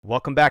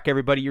Welcome back,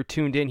 everybody. You're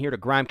tuned in here to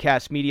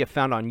Grimecast Media,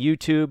 found on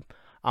YouTube.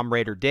 I'm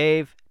Raider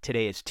Dave.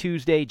 Today is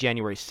Tuesday,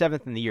 January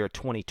 7th in the year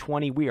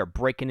 2020. We are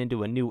breaking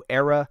into a new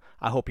era.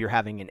 I hope you're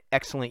having an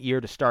excellent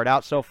year to start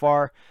out so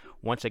far.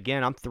 Once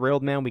again, I'm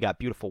thrilled, man. We got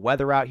beautiful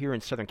weather out here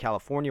in Southern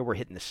California. We're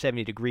hitting the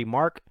 70-degree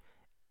mark.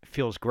 It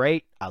feels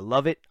great. I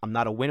love it. I'm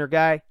not a winter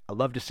guy. I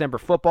love December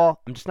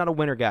football. I'm just not a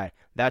winter guy.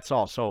 That's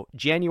all. So,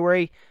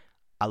 January,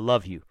 I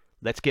love you.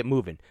 Let's get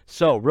moving.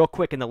 So, real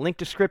quick, in the link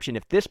description,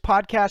 if this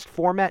podcast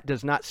format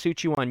does not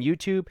suit you on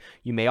YouTube,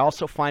 you may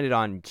also find it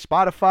on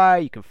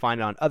Spotify. You can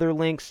find it on other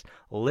links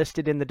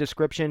listed in the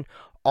description.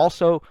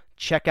 Also,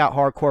 check out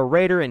Hardcore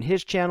Raider and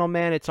his channel,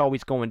 man. It's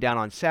always going down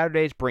on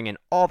Saturdays, bringing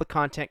all the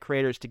content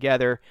creators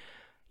together.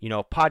 You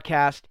know,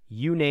 podcast,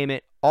 you name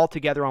it, all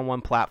together on one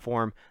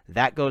platform.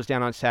 That goes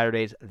down on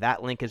Saturdays.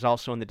 That link is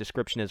also in the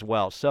description as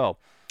well. So,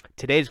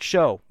 today's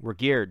show, we're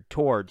geared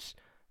towards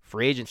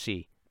free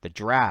agency, the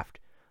draft,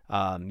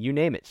 you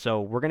name it.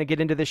 So we're going to get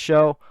into this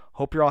show.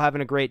 Hope you're all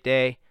having a great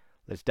day.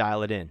 Let's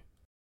dial it in.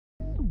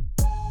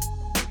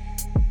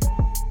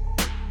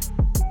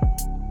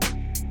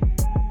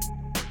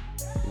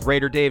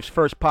 Raider Dave's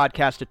first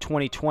podcast of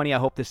 2020. I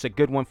hope this is a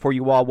good one for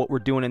you all. What we're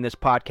doing in this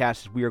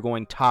podcast is we are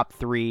going top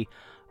 3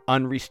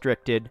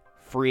 unrestricted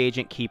free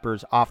agent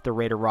keepers off the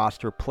Raider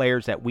roster,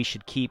 players that we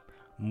should keep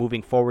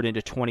moving forward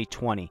into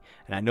 2020.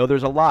 And I know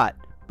there's a lot,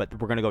 but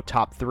we're going to go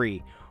top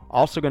 3.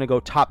 Also going to go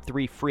top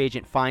 3 free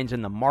agent finds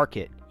in the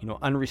market,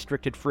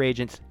 unrestricted free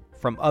agents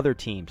from other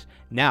teams.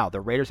 Now, the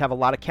Raiders have a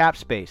lot of cap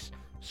space.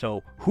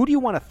 So who do you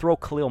want to throw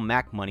Khalil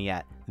Mack money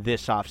at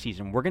this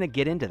offseason? We're going to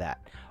get into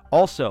that.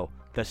 Also,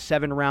 the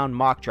 7-round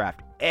mock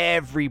draft.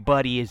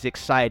 Everybody is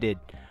excited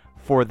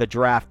for the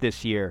draft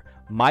this year.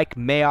 Mike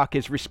Mayock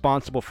is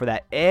responsible for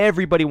that.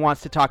 Everybody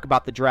wants to talk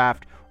about the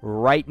draft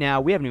right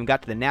now. We haven't even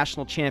got to the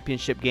national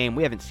championship game.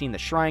 We haven't seen the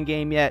Shrine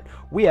game yet.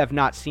 We have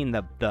not seen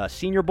the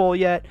Senior Bowl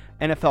yet.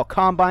 NFL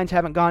Combines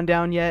haven't gone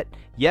down yet.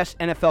 Yes,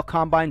 NFL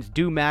Combines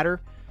do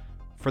matter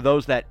for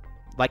those that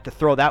like to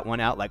throw that one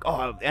out like,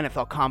 oh,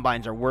 NFL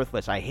Combines are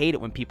worthless. I hate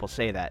it when people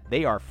say that.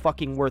 They are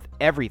fucking worth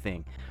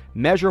everything.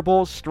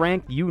 Measurables,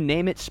 strength, you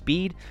name it,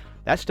 speed,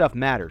 that stuff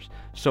matters.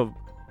 So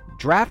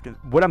draft,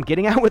 what I'm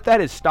getting at with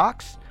that is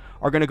stocks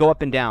are going to go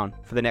up and down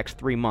for the next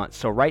 3 months.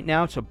 So right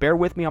now, bear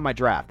with me on my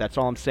draft. That's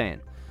all I'm saying.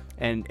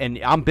 And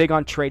I'm big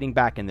on trading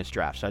back in this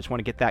draft, so I just want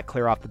to get that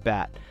clear off the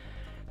bat.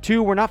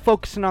 2, we're not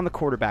focusing on the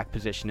quarterback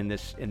position in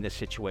this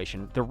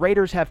situation. The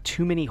Raiders have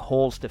too many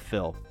holes to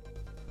fill,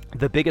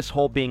 the biggest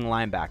hole being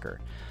linebacker.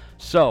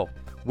 So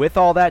with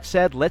all that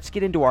said, let's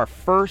get into our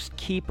first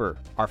keeper.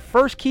 Our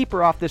first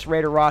keeper off this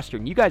Raider roster,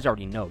 and you guys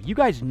already know. You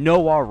guys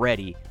know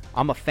already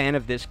I'm a fan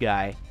of this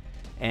guy,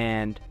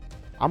 and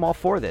I'm all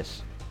for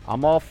this.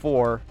 I'm all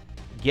for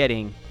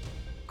getting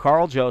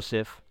Karl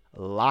Joseph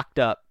locked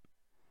up.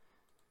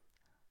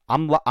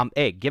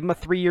 Hey, give him a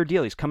 3-year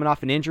deal. He's coming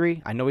off an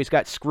injury. I know he's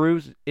got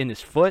screws in his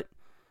foot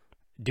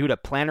due to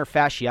plantar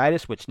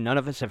fasciitis, which none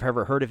of us have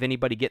ever heard of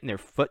anybody getting their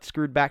foot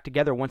screwed back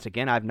together. Once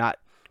again, I've not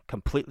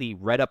completely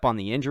read up on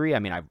the injury. I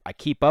mean, I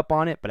keep up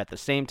on it, but at the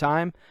same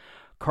time,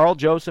 Karl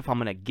Joseph, I'm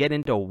going to get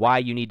into why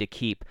you need to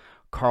keep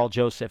Karl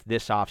Joseph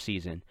this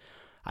offseason.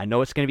 I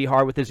know it's going to be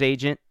hard with his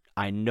agent.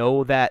 I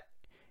know that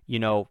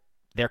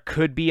there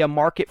could be a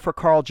market for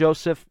Karl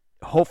Joseph.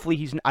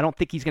 Hopefully I don't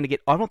think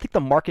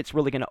the market's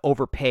really going to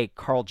overpay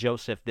Karl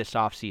Joseph this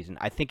offseason.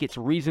 I think it's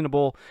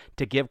reasonable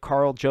to give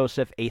Karl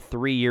Joseph a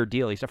 3-year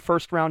deal. He's a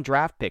first-round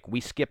draft pick.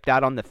 We skipped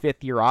out on the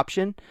 5th-year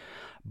option.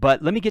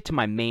 But let me get to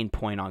my main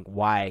point on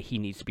why he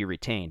needs to be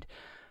retained.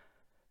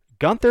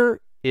 Guenther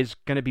is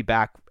going to be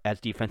back as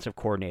defensive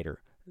coordinator.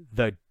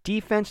 The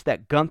defense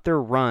that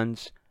Guenther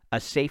runs, a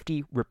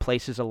safety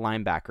replaces a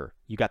linebacker.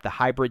 You got the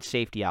hybrid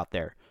safety out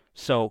there.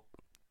 So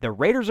the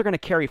Raiders are going to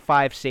carry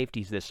 5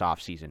 safeties this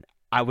offseason,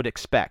 I would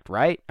expect,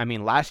 right? I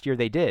mean, last year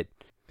they did.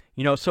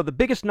 So the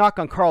biggest knock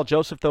on Karl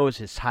Joseph, though, is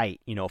his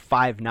height.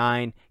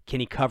 5'9". Can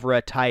he cover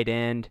a tight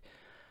end?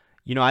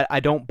 I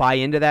don't buy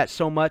into that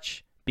so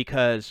much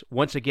because,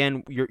 once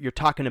again, you're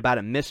talking about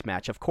a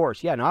mismatch. Of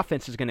course, yeah, an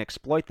offense is going to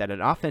exploit that.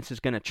 An offense is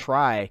going to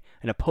try,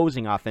 an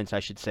opposing offense, I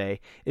should say,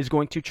 is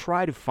going to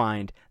try to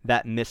find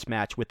that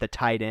mismatch with the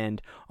tight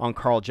end on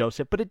Karl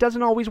Joseph, but it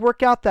doesn't always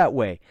work out that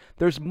way.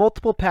 There's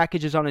multiple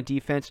packages on a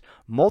defense,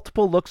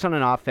 multiple looks on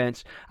an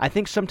offense. I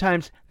think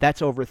sometimes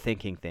that's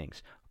overthinking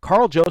things.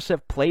 Karl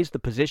Joseph plays the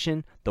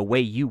position the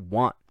way you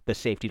want the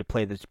safety to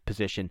play this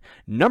position.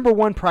 Number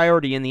 1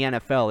 priority in the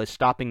NFL is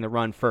stopping the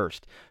run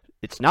first.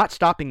 It's not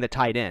stopping the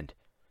tight end.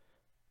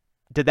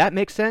 Did that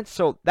make sense?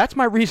 So that's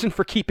my reason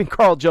for keeping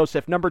Karl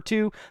Joseph. Number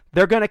 2,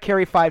 they're going to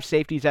carry 5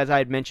 safeties, as I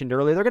had mentioned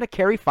earlier. They're going to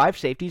carry 5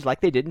 safeties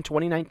like they did in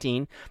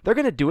 2019. They're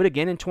going to do it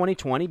again in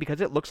 2020 because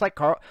it looks like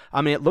Paul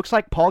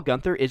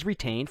Guenther is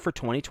retained for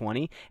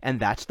 2020, and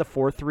that's the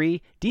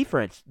 4-3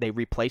 defense. They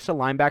replace a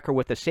linebacker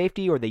with a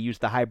safety, or they use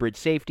the hybrid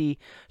safety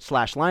 /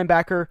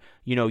 linebacker.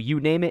 You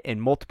name it, in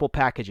multiple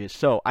packages.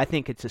 So I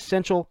think it's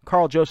essential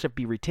Karl Joseph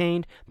be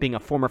retained, being a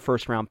former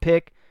first-round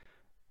pick.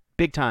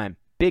 Big time.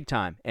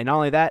 And not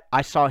only that,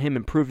 I saw him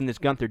improving this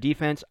Guenther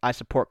defense. I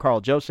support Karl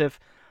Joseph.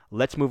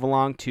 let's move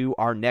along to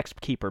our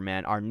next keeper,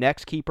 man. Our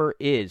next keeper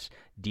is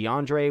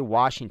DeAndre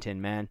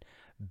Washington, man.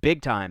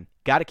 Big time.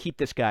 Got to keep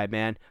this guy,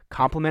 man.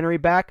 Complimentary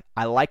back.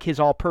 I like his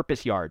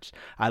all-purpose yards.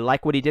 I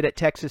like what he did at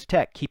Texas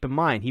Tech. Keep in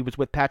mind, he was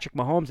with Patrick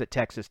Mahomes at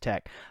Texas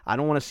Tech. I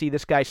don't want to see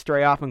this guy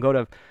stray off and go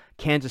to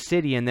Kansas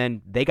City, and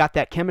then they got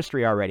that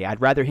chemistry already. I'd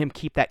rather him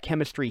keep that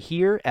chemistry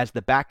here as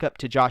the backup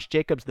to Josh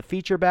Jacobs, the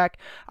feature back.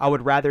 I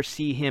would rather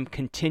see him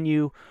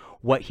continue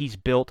what he's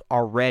built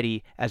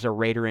already as a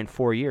Raider in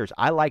 4 years.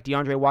 I like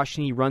DeAndre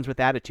Washington. He runs with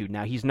attitude.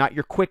 Now, he's not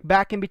your quick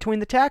back in between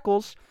the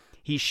tackles.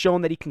 He's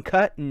shown that he can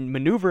cut and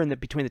maneuver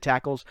between the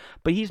tackles,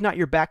 but he's not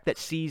your back that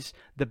sees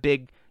the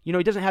big, he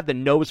doesn't have the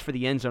nose for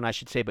the end zone, I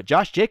should say, but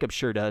Josh Jacobs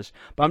sure does.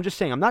 But I'm just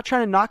saying, I'm not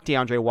trying to knock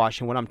DeAndre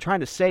Washington. What I'm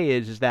trying to say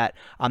is that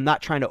I'm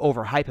not trying to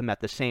overhype him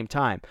at the same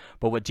time.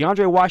 But what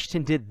DeAndre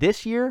Washington did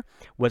this year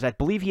was, I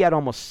believe he had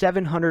almost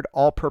 700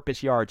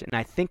 all-purpose yards, and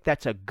I think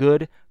that's a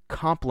good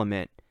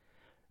compliment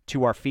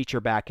to our feature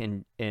back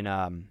in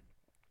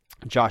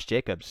Josh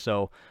Jacobs.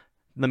 So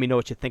let me know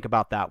what you think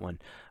about that one.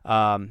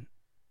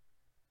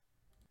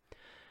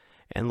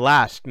 And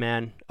last,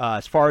 man,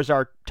 as far as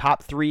our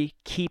top 3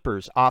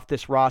 keepers off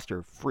this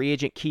roster, free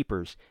agent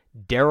keepers,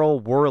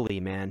 Daryl Worley,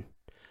 man.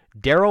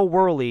 Daryl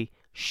Worley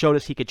showed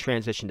us he could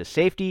transition to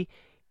safety,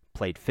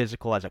 played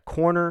physical as a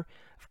corner.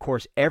 Of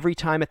course, every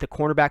time at the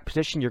cornerback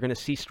position, you're going to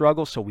see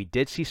struggles, so we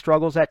did see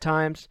struggles at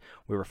times.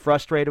 We were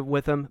frustrated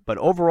with him, but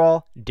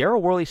overall,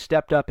 Daryl Worley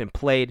stepped up and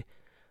played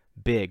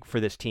big for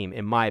this team,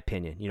 in my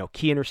opinion.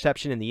 Key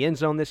interception in the end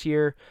zone this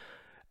year.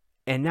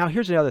 And now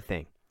here's another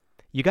thing.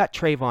 You got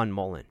Trayvon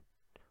Mullen,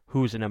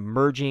 who's an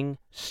emerging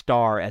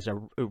star as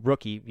a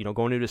rookie,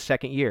 going into his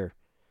second year.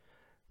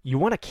 You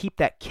want to keep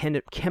that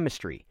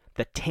chemistry,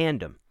 the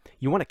tandem.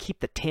 You want to keep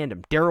the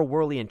tandem, Daryl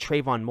Worley and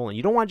Trayvon Mullen.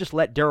 You don't want to just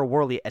let Daryl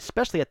Worley,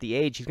 especially at the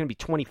age, he's going to be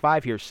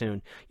 25 here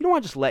soon. You don't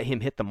want to just let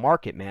him hit the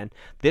market, man.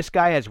 This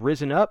guy has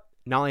risen up.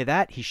 Not only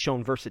that, he's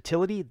shown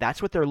versatility.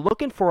 That's what they're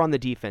looking for on the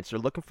defense. They're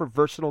looking for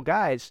versatile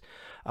guys.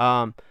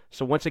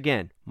 So once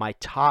again, my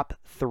top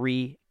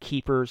 3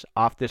 keepers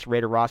off this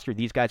Raider roster,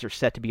 these guys are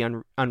set to be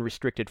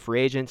unrestricted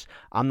free agents.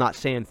 I'm not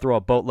saying throw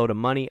a boatload of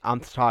money. I'm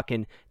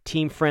talking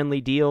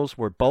team-friendly deals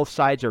where both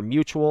sides are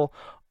mutual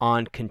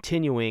on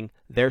continuing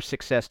their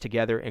success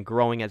together and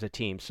growing as a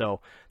team. So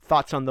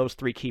thoughts on those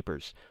 3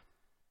 keepers?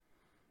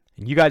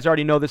 And you guys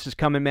already know this is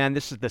coming, man.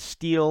 This is the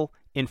steal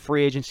in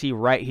free agency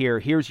right here.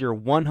 Here's your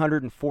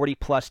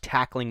 140-plus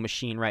tackling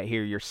machine right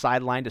here, your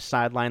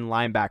sideline-to-sideline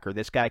linebacker.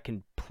 This guy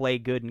can play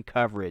good in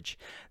coverage.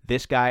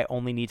 This guy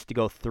only needs to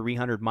go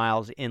 300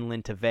 miles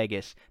inland to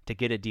Vegas to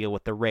get a deal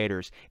with the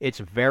Raiders. It's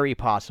very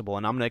possible,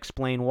 and I'm going to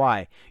explain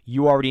why.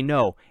 You already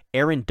know.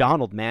 Aaron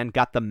Donald, man,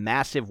 got the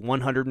massive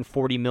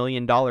 $140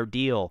 million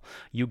deal.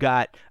 You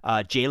got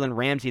Jalen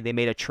Ramsey they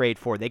made a trade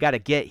for. They got to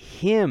get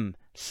him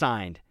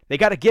signed. They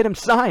got to get him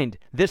signed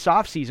this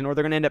offseason or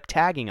they're going to end up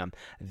tagging him.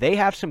 They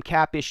have some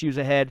cap issues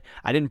ahead.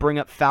 I didn't bring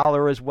up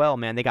Fowler as well,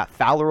 man. They got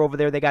Fowler over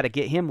there. They got to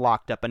get him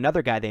locked up,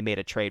 another guy they made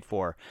a trade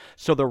for.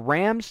 So the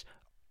Rams,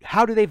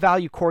 how do they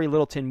value Corey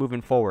Littleton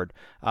moving forward?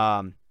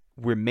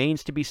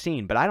 Remains to be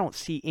seen, but I don't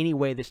see any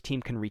way this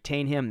team can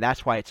retain him.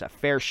 That's why it's a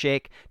fair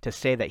shake to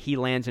say that he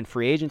lands in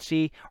free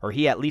agency or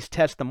he at least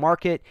tests the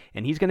market,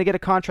 and he's going to get a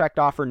contract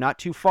offer not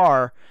too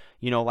far.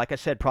 Like I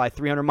said, probably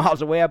 300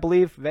 miles away, I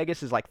believe.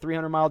 Vegas is like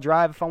 300-mile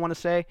drive, if I want to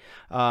say.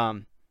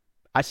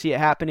 I see it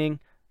happening.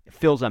 It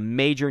fills a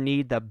major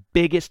need. The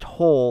biggest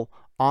hole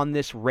on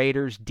this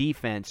Raiders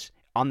defense,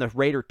 on the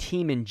Raider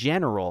team in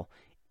general,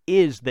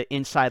 is the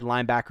inside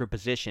linebacker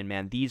position,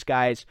 man. These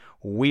guys,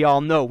 we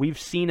all know. We've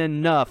seen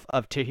enough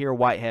of Tahir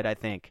Whitehead, I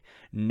think.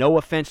 No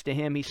offense to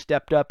him. He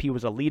stepped up. He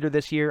was a leader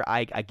this year.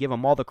 I give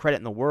him all the credit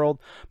in the world,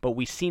 but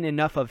we've seen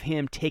enough of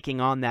him taking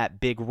on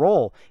that big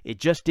role. It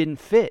just didn't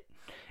fit.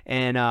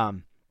 And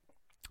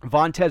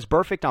Vontaze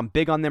Burfict, I'm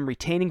big on them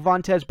retaining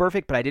Vontaze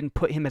Burfict, but I didn't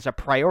put him as a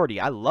priority.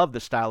 I love the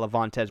style of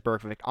Vontaze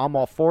Burfict. I'm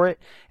all for it,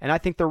 and I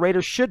think the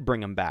Raiders should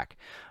bring him back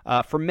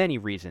for many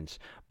reasons.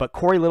 But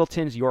Corey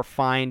Littleton's your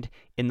find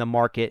in the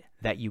market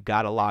that you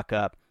got to lock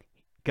up.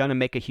 Going to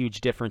make a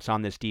huge difference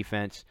on this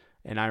defense,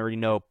 and I already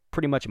know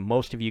pretty much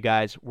most of you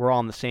guys, we're all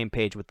on the same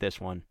page with this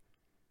one.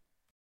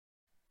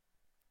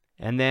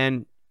 And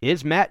then,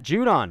 is Matt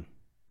Judon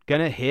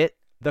going to hit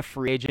the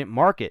free agent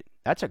market?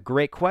 That's a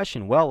great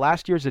question. Well,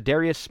 last year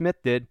Zadarius Smith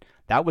did.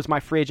 That was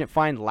my free agent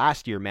find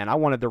last year, man. I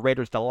wanted the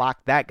Raiders to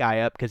lock that guy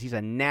up because he's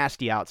a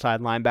nasty outside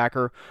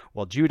linebacker.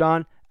 Well,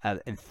 Judon, an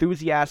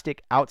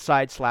enthusiastic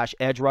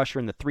outside/edge rusher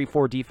in the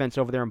 3-4 defense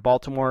over there in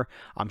Baltimore.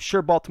 I'm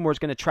sure Baltimore is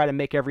going to try to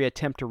make every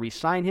attempt to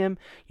re-sign him.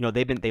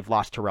 They've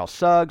lost Terrell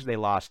Suggs. They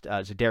lost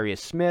Zadarius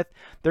Smith.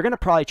 They're going to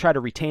probably try to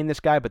retain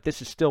this guy, but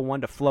this is still one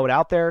to float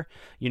out there.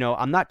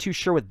 I'm not too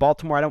sure with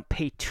Baltimore. I don't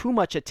pay too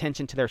much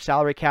attention to their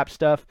salary cap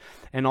stuff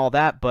and all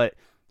that, but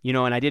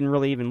and I didn't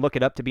really even look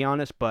it up, to be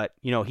honest, but,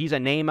 he's a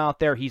name out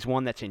there. He's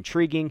one that's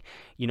intriguing.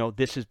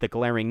 This is the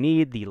glaring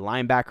need, the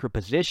linebacker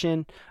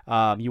position.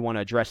 You want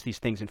to address these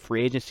things in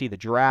free agency, the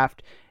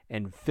draft,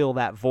 and fill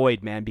that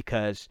void, man,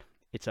 because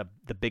It's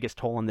the biggest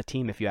hole in the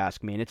team, if you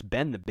ask me, and it's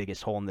been the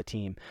biggest hole in the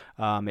team.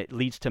 It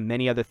leads to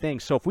many other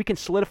things. So if we can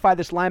solidify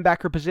this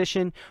linebacker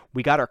position,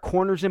 we got our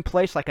corners in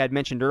place, like I had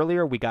mentioned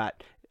earlier. We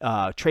got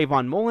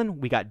Trayvon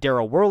Mullen, we got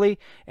Daryl Worley,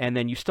 and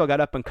then you still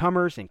got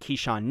up-and-comers and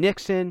Keyshawn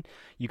Nixon.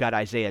 You got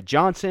Isaiah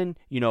Johnson.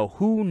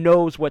 Who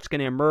knows what's going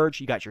to emerge?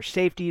 You got your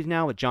safeties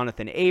now with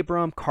Jonathan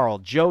Abram, Carl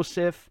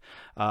Joseph,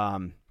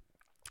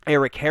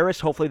 Eric Harris.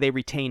 Hopefully they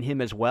retain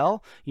him as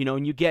well.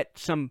 And you get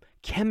some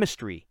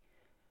chemistry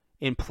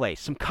in place,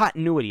 some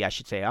continuity, I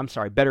should say. I'm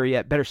sorry,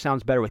 better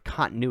sounds better with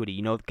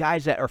continuity.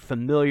 Guys that are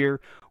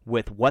familiar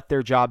with what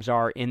their jobs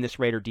are in this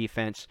Raider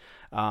defense.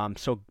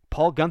 So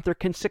Paul Guenther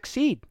can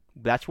succeed.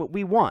 That's what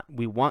we want.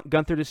 We want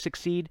Guenther to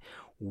succeed.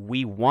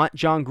 We want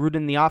John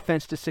Gruden, the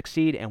offense, to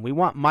succeed, and we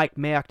want Mike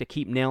Mayock to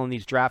keep nailing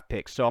these draft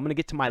picks. So I'm going to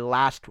get to my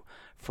last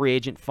free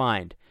agent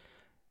find.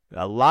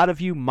 A lot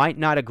of you might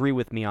not agree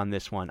with me on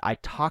this one. I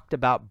talked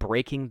about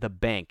breaking the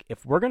bank.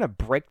 If we're going to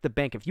break the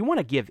bank, if you want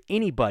to give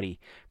anybody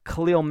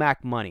Khalil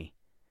Mack money,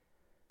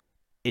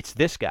 it's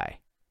this guy.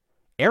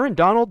 Aaron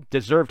Donald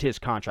deserved his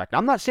contract.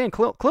 I'm not saying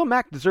Khalil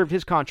Mack deserved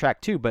his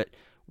contract too, but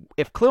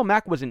if Khalil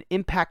Mack was an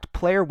impact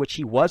player, which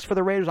he was for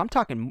the Raiders, I'm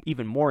talking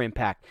even more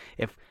impact.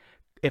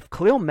 If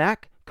Khalil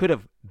Mack could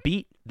have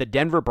beat the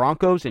Denver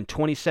Broncos in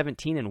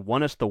 2017 and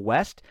won us the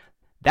West,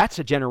 that's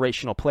a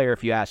generational player,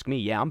 if you ask me.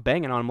 Yeah, I'm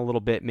banging on him a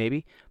little bit,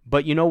 maybe.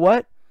 But you know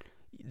what?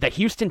 The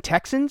Houston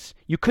Texans,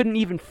 you couldn't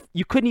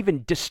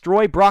even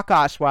destroy Brock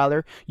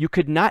Osweiler. You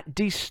could not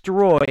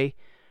destroy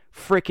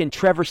frickin'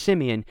 Trevor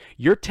Siemian.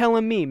 You're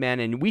telling me,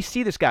 man, and we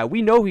see this guy.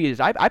 We know who he is.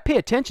 I pay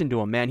attention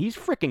to him, man. He's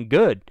frickin'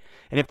 good.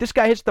 And if this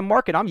guy hits the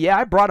market,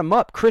 I brought him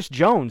up. Chris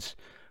Jones.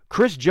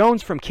 Chris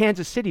Jones from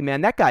Kansas City, man.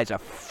 That guy's a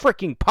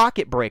frickin'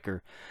 pocket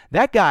breaker.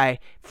 That guy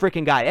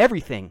frickin' got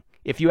everything,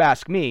 if you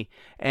ask me.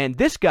 And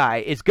this guy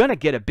is going to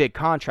get a big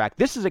contract.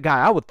 This is a guy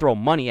I would throw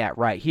money at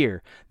right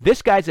here.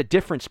 This guy's a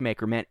difference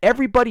maker, man.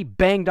 Everybody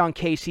banged on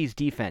KC's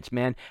defense,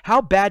 man. How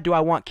bad do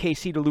I want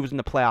KC to lose in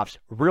the playoffs?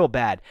 Real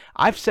bad.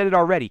 I've said it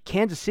already.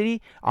 Kansas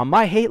City on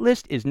my hate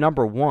list is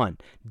number 1.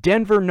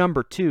 Denver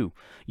number 2.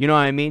 You know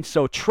what I mean?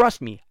 So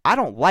trust me, I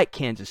don't like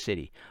Kansas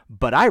City,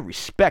 but I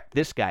respect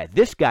this guy.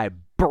 This guy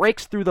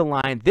breaks through the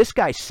line. This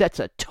guy sets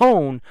a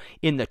tone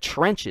in the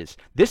trenches.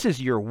 This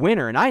is your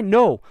winner. And I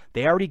know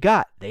they already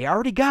got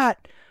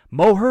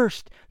Mo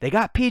Hurst. They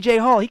got PJ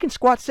Hall. He can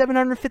squat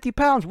 750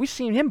 pounds. We've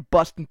seen him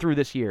busting through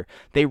this year.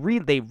 They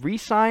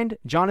re-signed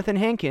Jonathan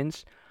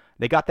Hankins.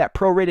 They got that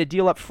prorated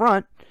deal up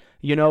front,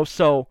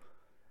 so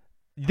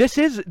this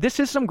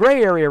is some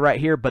gray area right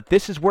here, but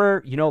this is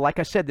where, like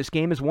I said, this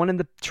game is won in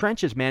the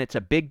trenches, man. It's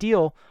a big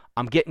deal.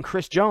 I'm getting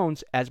Chris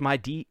Jones as my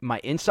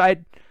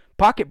inside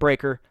pocket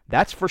breaker,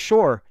 that's for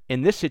sure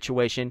in this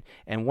situation.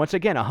 And once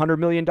again, $100+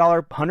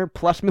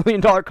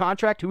 million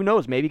contract. Who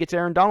knows? Maybe he gets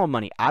Aaron Donald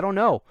money. I don't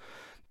know.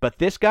 But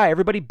this guy,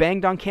 everybody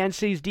banged on Kansas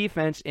City's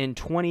defense in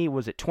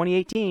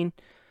 2018?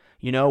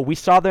 We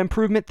saw the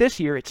improvement this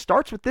year. It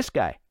starts with this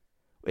guy.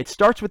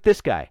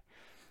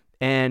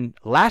 And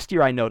last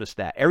year I noticed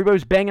that. Everybody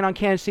was banging on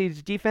Kansas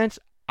City's defense.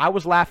 I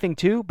was laughing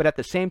too, but at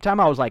the same time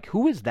I was like,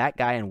 who is that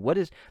guy and what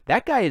is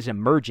that guy is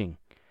emerging.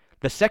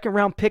 The second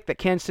round pick that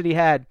Kansas City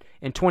had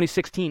in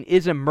 2016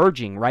 is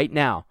emerging right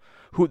now.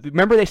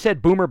 Remember they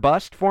said boomer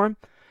bust for him?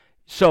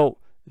 So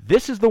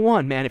this is the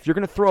one, man. If you're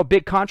going to throw a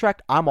big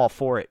contract, I'm all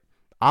for it.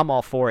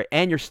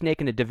 And you're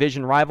snaking a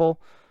division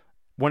rival,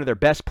 one of their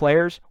best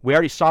players. We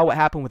already saw what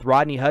happened with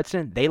Rodney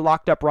Hudson. They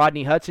locked up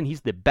Rodney Hudson. He's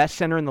the best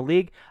center in the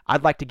league.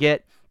 I'd like to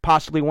get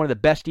possibly one of the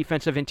best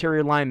defensive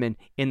interior linemen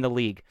in the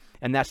league.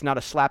 And that's not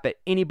a slap at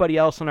anybody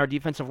else on our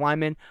defensive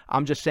linemen.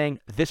 I'm just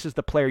saying this is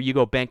the player you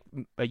go break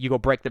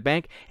the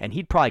bank, and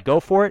he'd probably go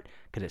for it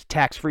because it's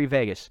tax-free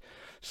Vegas.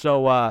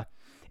 So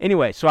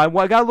anyway, so I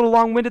got a little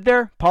long-winded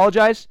there.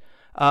 Apologize.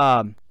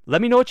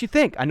 Let me know what you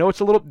think. I know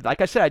it's a little,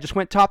 like I said, I just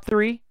went top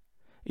 3.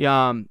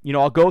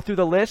 I'll go through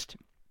the list.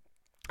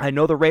 I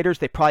know the Raiders,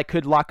 they probably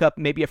could lock up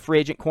maybe a free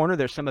agent corner.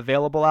 There's some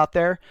available out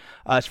there.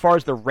 As far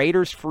as the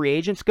Raiders free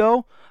agents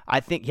go, I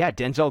think,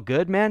 Denzel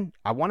Good, man.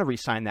 I want to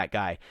re-sign that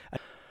guy.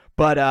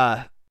 But,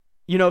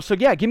 so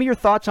yeah, give me your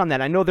thoughts on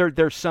that. I know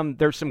there's some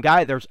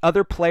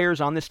other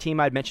players on this team.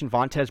 I'd mentioned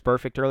Vontaze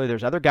Burfict earlier.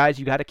 There's other guys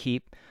you got to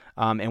keep.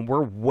 And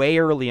we're way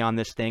early on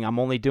this thing. I'm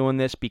only doing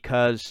this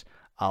because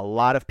a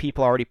lot of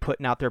people are already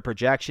putting out their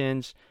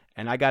projections.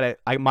 And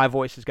my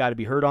voice has got to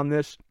be heard on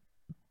this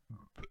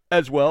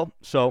as well.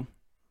 So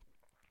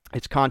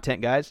it's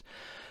content, guys.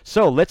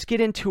 So let's get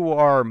into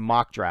our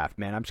mock draft,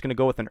 man. I'm just going to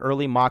go with an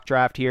early mock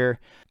draft here.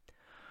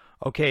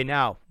 Okay,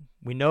 now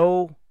we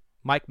know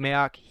Mike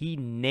Mayock, he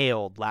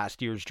nailed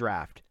last year's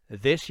draft.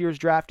 This year's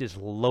draft is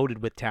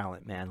loaded with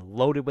talent, man.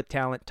 Loaded with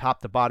talent,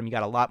 top to bottom. You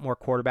got a lot more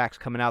quarterbacks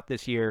coming out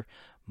this year.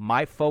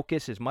 My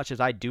focus, as much as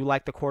I do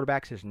like the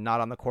quarterbacks, is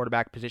not on the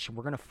quarterback position.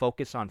 We're going to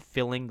focus on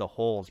filling the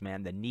holes,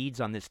 man. The needs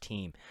on this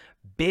team.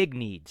 Big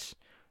needs.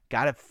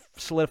 Got to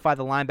solidify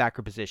the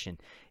linebacker position.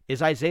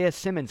 Is Isaiah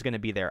Simmons going to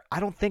be there? I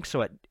don't think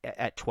so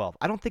at 12.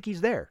 I don't think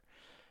he's there.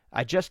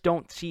 I just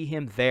don't see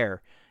him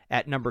there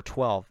at number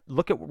 12.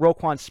 Look at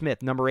Roquan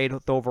Smith, number 8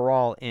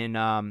 overall in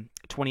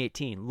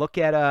 2018. Look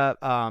at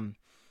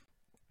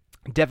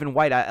Devin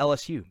White at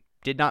LSU.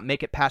 Did not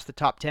make it past the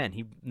top 10.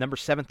 He number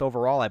 7th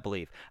overall, I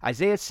believe.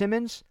 Isaiah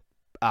Simmons,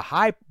 a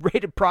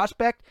high-rated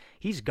prospect,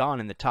 he's gone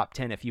in the top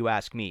 10 if you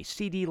ask me.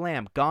 CeeDee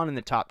Lamb, gone in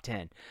the top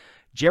 10.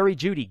 Jerry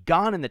Jeudy,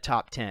 gone in the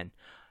top 10.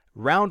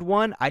 Round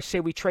 1, I say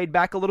we trade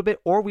back a little bit,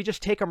 or we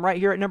just take him right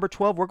here at number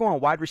 12. We're going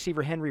wide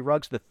receiver Henry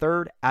Ruggs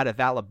III out of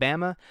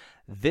Alabama.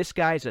 This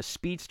guy's a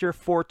speedster,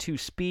 4.2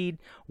 speed.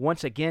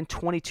 Once again,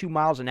 22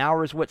 miles an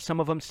hour is what some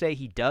of them say.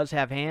 He does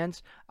have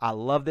hands. I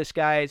love this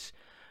guy's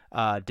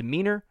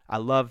demeanor. I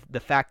love the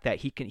fact that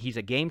he's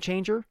a game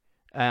changer.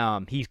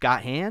 He's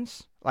got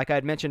hands, like I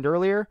had mentioned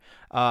earlier.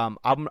 I'm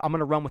going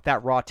to run with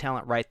that raw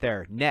talent right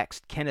there.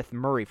 Next, Kenneth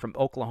Murray from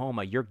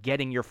Oklahoma. You're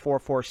getting your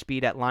 4.4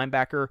 speed at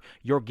linebacker.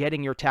 You're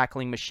getting your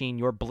tackling machine,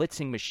 your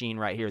blitzing machine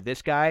right here.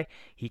 This guy,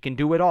 he can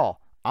do it all.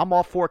 I'm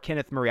all for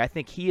Kenneth Murray. I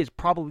think he is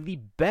probably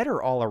the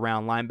better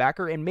all-around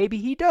linebacker, and maybe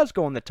he does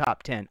go in the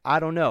top 10. I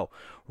don't know.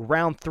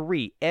 Round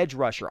 3, edge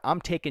rusher.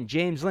 I'm taking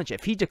James Lynch.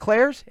 If he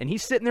declares and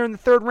he's sitting there in the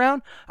 3rd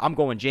round, I'm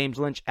going James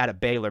Lynch out of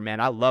Baylor, man.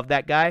 I love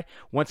that guy.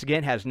 Once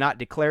again, has not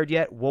declared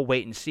yet. We'll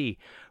wait and see.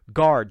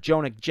 Guard,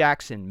 Jonah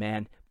Jackson,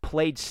 man.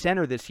 Played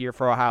center this year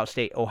for Ohio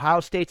State. Ohio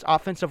State's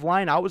offensive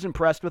line, I was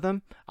impressed with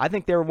them. I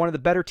think they were one of the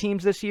better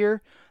teams this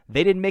year.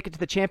 They didn't make it to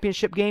the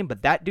championship game,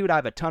 but that dude I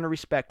have a ton of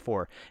respect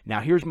for. Now,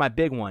 here's my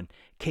big one.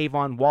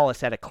 Kayvon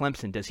Wallace out of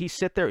Clemson. Does he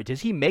sit there?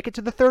 Does he make it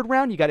to the 3rd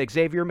round? You got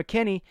Xavier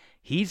McKinney.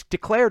 He's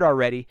declared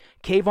already.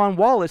 Kayvon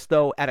Wallace,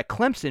 though, out of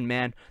Clemson,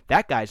 man,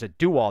 that guy's a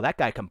do-all. That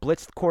guy can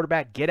blitz the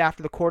quarterback, get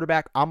after the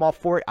quarterback. I'm all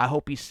for it. I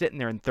hope he's sitting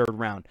there in 3rd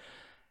round.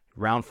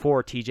 Round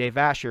 4, TJ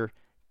Vasher,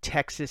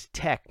 Texas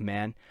Tech,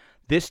 man.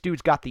 This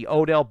dude's got the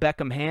Odell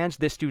Beckham hands.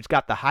 This dude's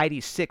got the Heidi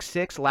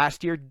 6'6".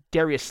 Last year,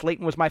 Darius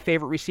Slayton was my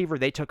favorite receiver.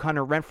 They took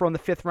Hunter Renfrow in the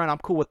 5th round. I'm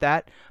cool with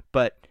that.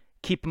 But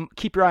keep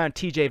your eye on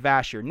TJ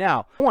Vasher.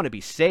 Now, I want to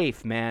be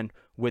safe, man,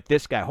 with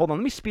this guy. Hold on.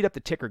 Let me speed up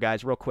the ticker,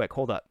 guys, real quick.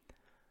 Hold up.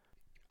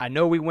 I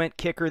know we went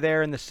kicker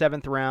there in the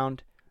 7th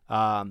round.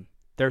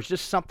 There's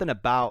just something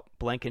about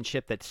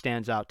Blankenship that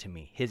stands out to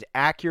me. His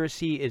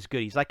accuracy is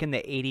good. He's like in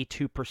the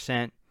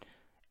 82%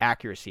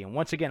 accuracy. And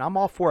once again, I'm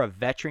all for a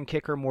veteran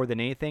kicker more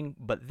than anything,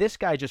 but this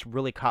guy just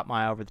really caught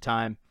my eye over the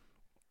time.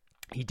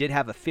 He did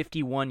have a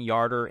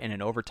 51-yarder in an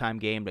overtime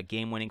game, a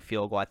game-winning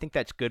field goal. I think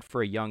that's good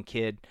for a young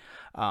kid.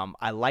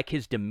 I like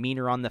his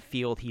demeanor on the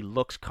field. He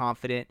looks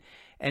confident.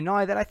 And not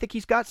only that, I think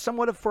he's got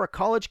somewhat of, for a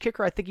college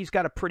kicker, I think he's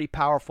got a pretty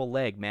powerful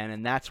leg, man.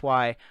 And that's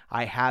why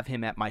I have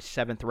him at my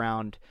 7th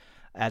round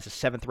as a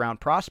 7th round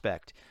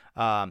prospect.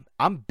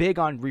 I'm big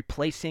on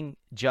replacing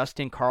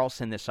Justin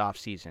Carlson this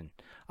offseason.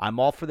 I'm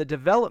all for the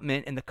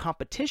development and the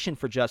competition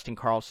for Justin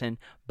Carlson,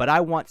 but I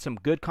want some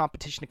good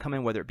competition to come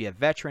in, whether it be a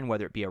veteran,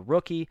 whether it be a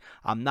rookie.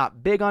 I'm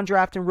not big on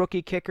drafting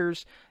rookie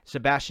kickers.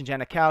 Sebastian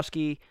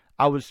Janikowski,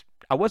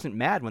 I wasn't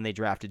mad when they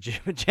drafted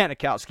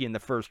Janikowski in the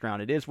 1st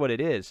round. It is what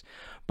it is.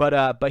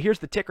 But here's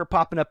the ticker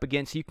popping up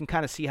again, so you can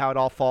kind of see how it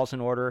all falls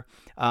in order.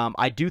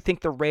 I do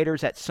think the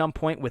Raiders at some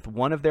point with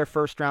one of their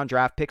 1st round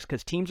draft picks,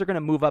 because teams are going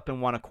to move up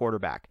and want a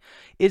quarterback.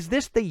 Is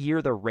this the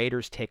year the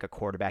Raiders take a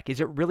quarterback? Is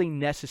it really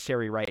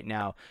necessary right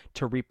now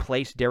to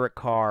replace Derek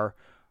Carr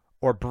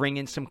or bring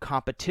in some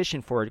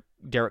competition for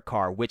Derek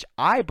Carr, which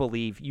I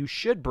believe you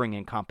should bring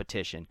in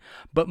competition.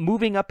 But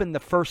moving up in the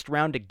 1st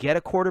round to get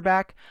a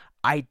quarterback,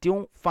 I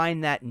don't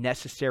find that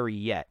necessary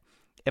yet.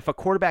 If a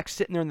quarterback's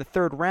sitting there in the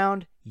 3rd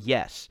round,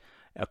 yes.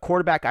 A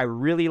quarterback I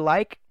really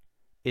like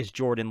is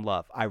Jordan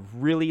Love.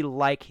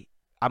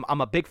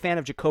 I'm a big fan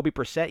of Jacoby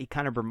Brissett. He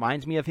kind of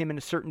reminds me of him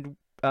to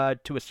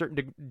a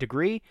certain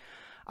degree.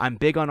 I'm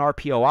big on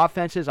RPO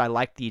offenses. I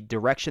like the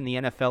direction the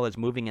NFL is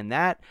moving in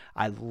that.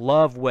 I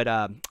love what,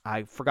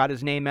 I forgot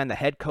his name, man, the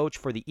head coach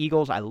for the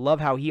Eagles. I love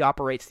how he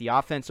operates the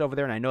offense over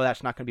there, and I know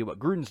that's not going to be what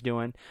Gruden's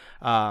doing.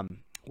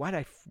 Why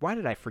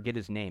did I forget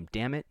his name?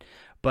 Damn it.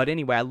 But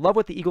anyway, I love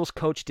what the Eagles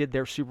coach did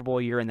their Super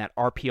Bowl year in that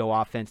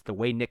RPO offense, the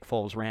way Nick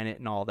Foles ran it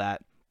and all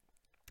that.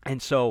 And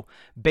so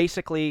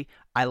basically,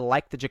 I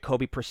like the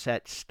Jacoby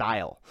Brissett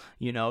style,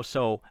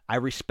 so I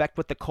respect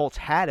what the Colts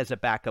had as a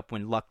backup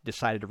when Luck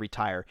decided to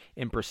retire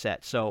in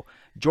Brissett. So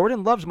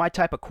Jordan Love's my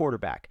type of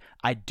quarterback.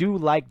 I do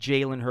like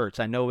Jalen Hurts.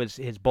 I know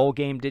his bowl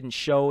game didn't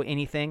show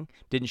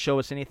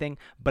us anything,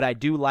 but I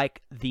do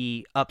like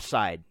the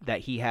upside that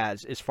he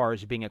has as far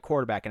as being a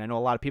quarterback. And I know a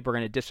lot of people are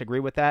going to disagree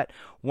with that.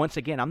 Once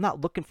again, I'm not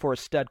looking for a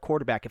stud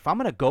quarterback. If I'm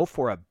going to go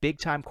for a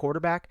big-time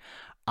quarterback,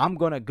 I'm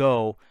going to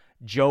go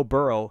Joe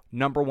Burrow,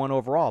 number 1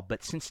 overall.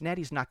 But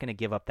Cincinnati's not going to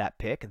give up that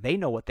pick. They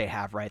know what they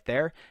have right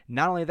there.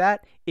 Not only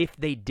that, if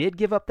they did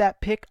give up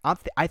that pick,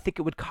 I think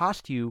it would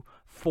cost you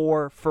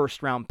 4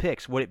 first-round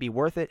picks. Would it be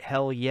worth it?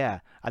 Hell yeah.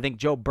 I think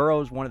Joe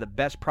Burrow is one of the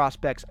best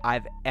prospects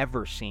I've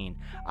ever seen.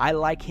 I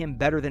like him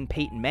better than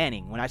Peyton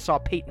Manning. When I saw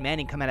Peyton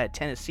Manning come out of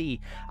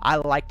Tennessee, I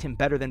liked him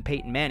better than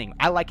Peyton Manning.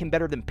 I like him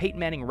better than Peyton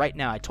Manning right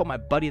now. I told my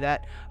buddy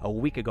that a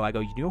week ago. I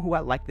go, you know who I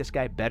like this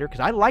guy better?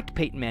 Because I liked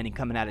Peyton Manning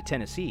coming out of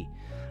Tennessee.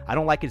 I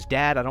don't like his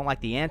dad. I don't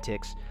like the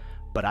antics.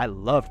 But I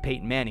love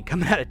Peyton Manning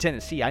coming out of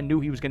Tennessee. I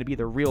knew he was going to be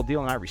the real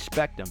deal, and I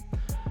respect him.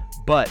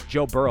 But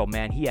Joe Burrow,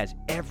 man, he has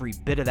every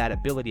bit of that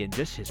ability, and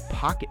just his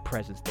pocket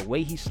presence, the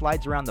way he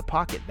slides around the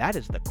pocket, that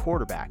is the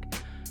quarterback.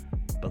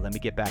 But let me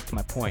get back to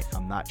my point.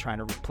 I'm not trying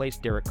to replace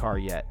Derek Carr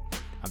yet.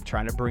 I'm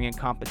trying to bring in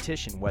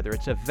competition, whether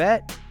it's a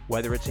vet,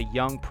 whether it's a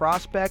young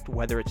prospect,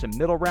 whether it's a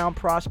middle round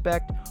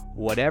prospect,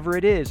 whatever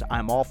it is,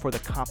 I'm all for the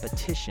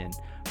competition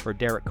for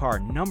Derek Carr.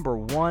 Number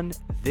one,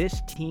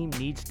 this team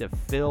needs to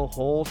fill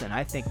holes, and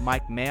I think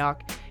Mike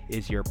Mayock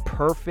is your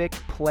perfect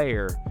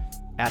player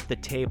at the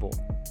table.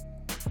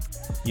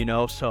 You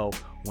know, so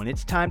when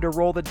it's time to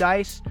roll the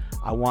dice,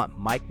 I want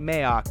Mike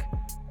Mayock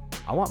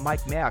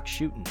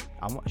shooting.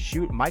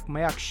 Mike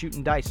Mayock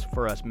shooting dice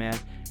for us, man,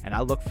 and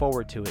I look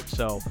forward to it.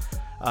 So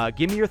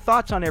give me your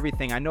thoughts on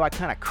everything. I know I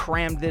kind of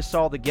crammed this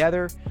all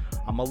together.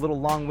 I'm a little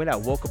long-winded. I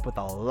woke up with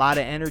a lot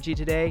of energy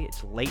today.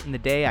 It's late in the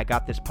day. I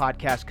got this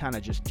podcast kind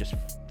of just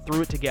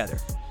threw it together.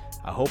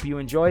 I hope you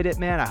enjoyed it,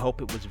 man. I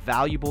hope it was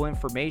valuable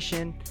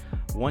information.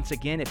 Once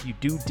again, if you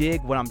do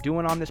dig what I'm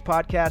doing on this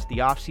podcast, the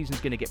off season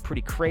is going to get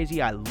pretty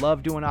crazy. I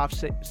love doing off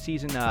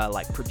season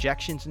like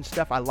projections and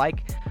stuff. I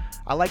like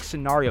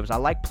scenarios. I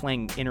like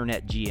playing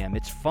internet GM.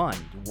 It's fun.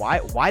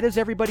 Why does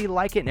everybody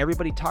like it and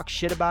everybody talk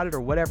shit about it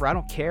or whatever? I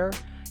don't care.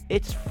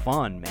 It's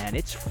fun, man.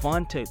 It's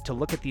fun to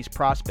look at these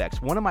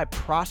prospects. One of my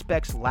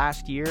prospects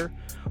last year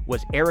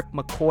was Eric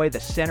McCoy, the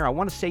center. I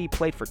want to say he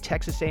played for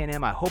Texas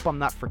A&M. I hope I'm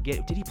not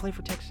forgetting. Did he play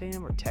for Texas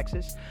A&M or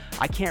Texas?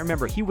 I can't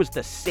remember. He was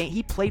the Saint.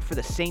 He played for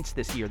the Saints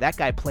this year. That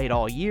guy played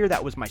all year.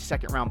 That was my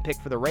second round pick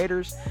for the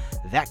Raiders.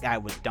 That guy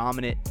was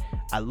dominant.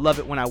 I love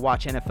it when I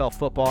watch NFL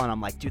football and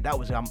I'm like, dude,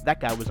 that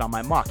guy was on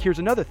my mock. Here's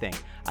another thing.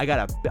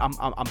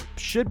 I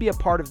should be a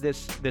part of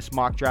this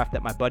mock draft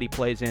that my buddy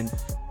plays in.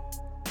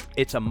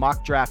 It's a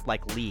mock draft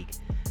like league,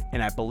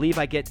 and I believe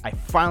I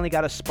finally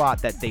got a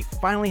spot that they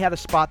finally had a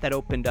spot that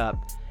opened up,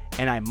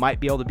 and I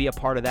might be able to be a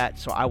part of that.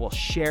 So I will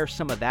share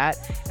some of that,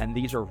 and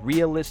these are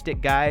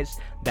realistic guys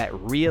that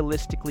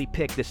realistically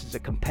pick. This is a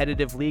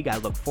competitive league. I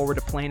look forward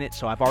to playing it,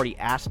 so I've already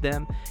asked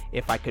them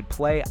if I could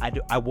play.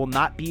 I will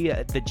not be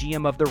the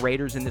GM of the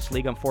Raiders in this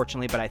league,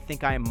 unfortunately, but I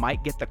think I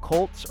might get the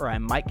Colts or I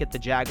might get the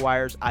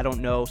Jaguars. I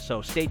don't know,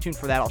 so stay tuned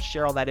for that. I'll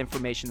share all that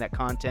information, that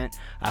content.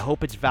 I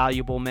hope it's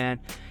valuable, man.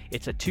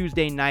 It's a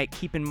Tuesday night.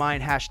 Keep in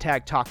mind,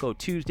 #Taco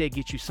Tuesday.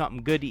 Get you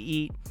something good to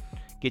eat.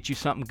 Get you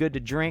something good to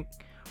drink.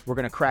 We're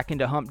going to crack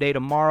into hump day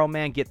tomorrow,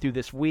 man. Get through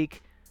this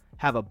week.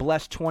 Have a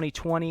blessed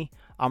 2020.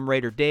 I'm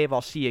Raider Dave.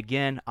 I'll see you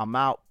again. I'm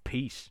out.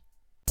 Peace.